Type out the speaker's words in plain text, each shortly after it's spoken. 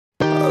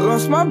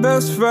lost my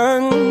best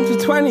friend to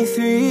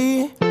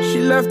 23. She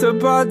left her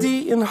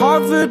body and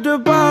hovered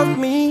above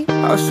me.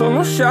 I saw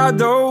no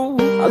shadow,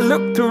 I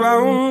looked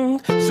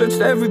around,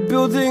 searched every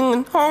building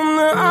and home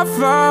that I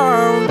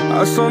found.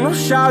 I saw no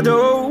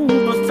shadow,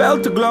 but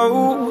felt a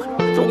glow.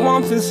 The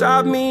warmth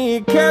inside me,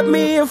 it kept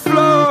me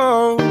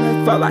afloat.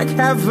 It felt like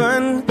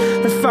heaven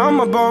had found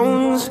my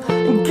bones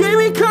and gave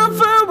me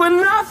comfort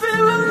when I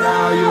feel alone.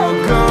 Now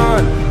you're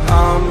gone,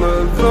 I'm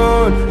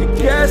alone. I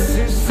guess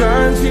it's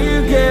time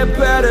to get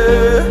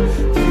better.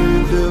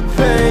 Through the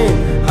pain,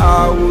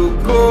 I will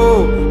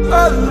go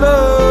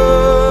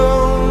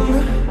alone.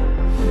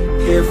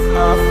 If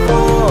I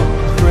fall,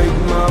 break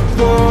my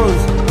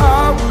bones, I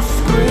will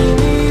scream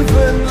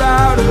even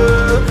louder.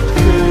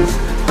 'Cause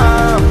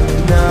I'm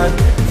not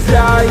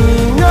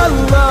dying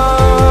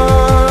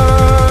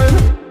alone.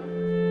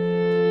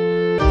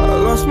 I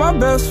lost my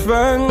best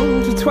friend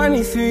to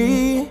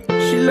 23.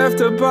 She left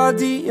her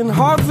body and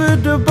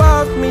hovered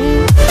above me.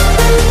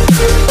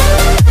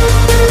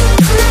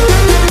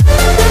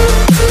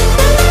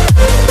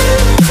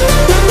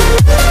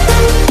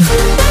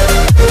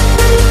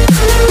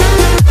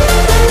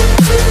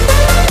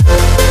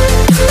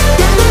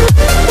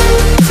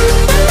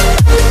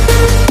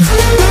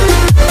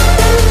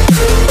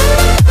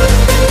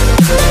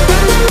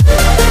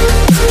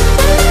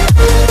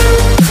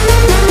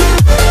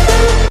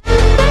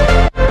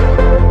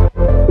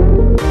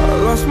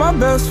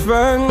 Best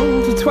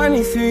friend to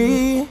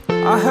 23.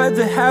 I heard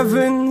the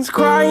heavens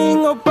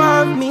crying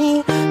above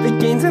me. They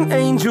gained an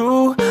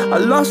angel, I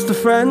lost a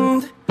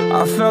friend.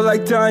 I felt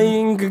like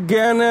dying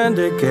again and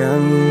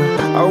again.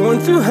 I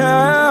went through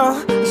hell,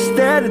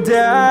 stared at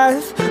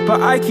death,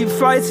 but I keep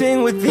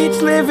fighting with each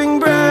living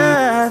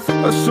breath.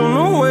 I saw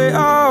no way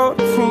out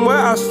from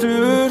where I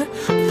stood.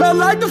 Felt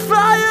like the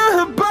fire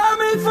had burned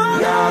me through.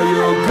 Now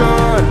you're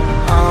gone,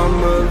 I'm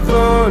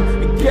alone.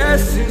 I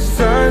guess it's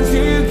time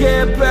to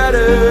get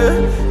better.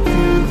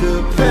 Through the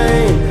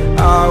pain,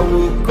 I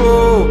will go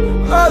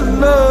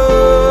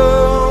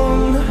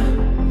alone.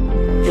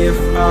 If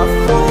I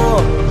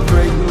fall,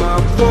 break my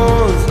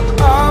bones,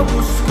 I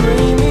will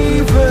scream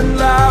even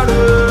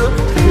louder.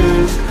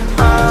 'Cause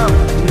I'm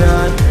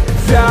not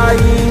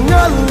dying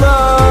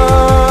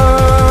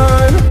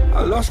alone.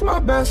 I lost my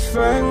best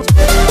friend.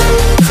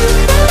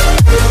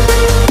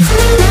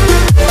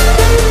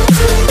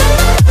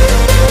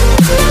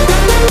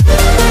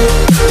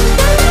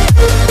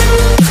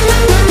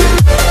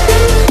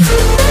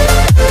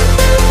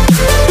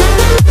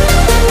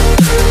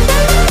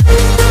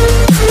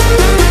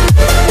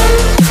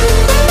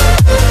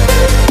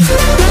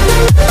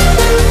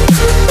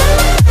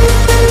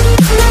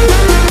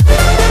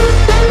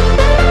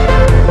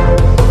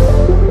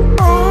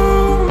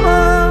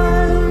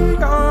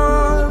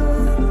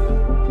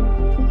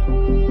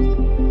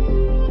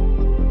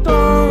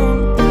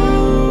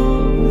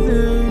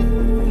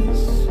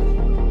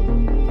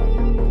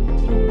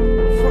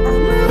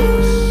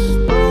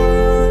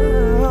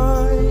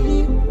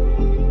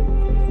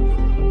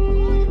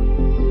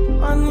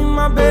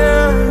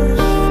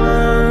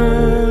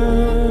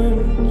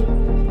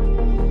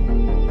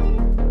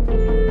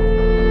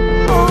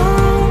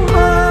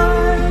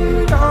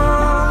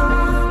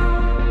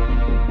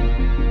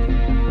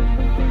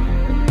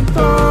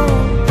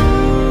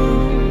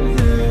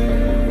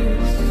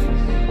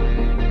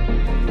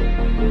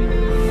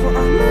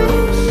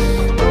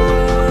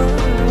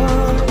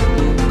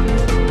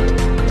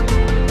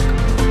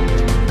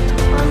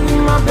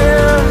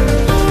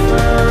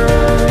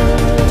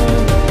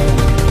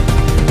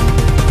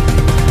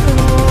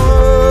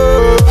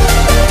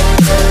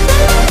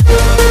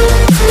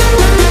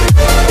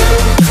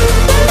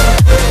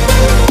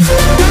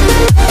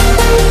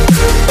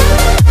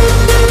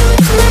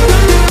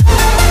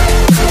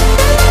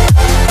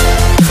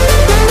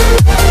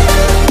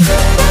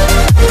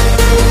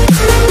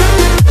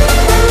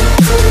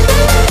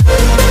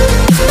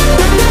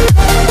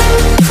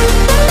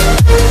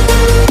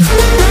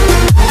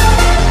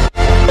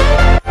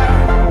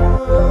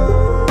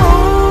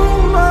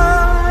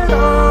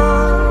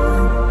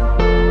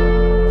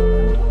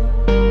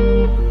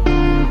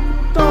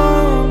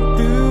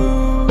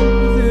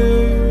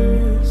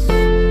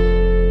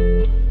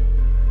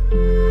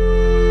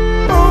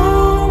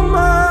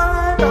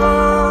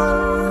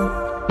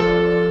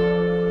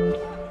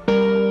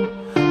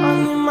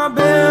 my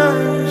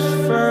best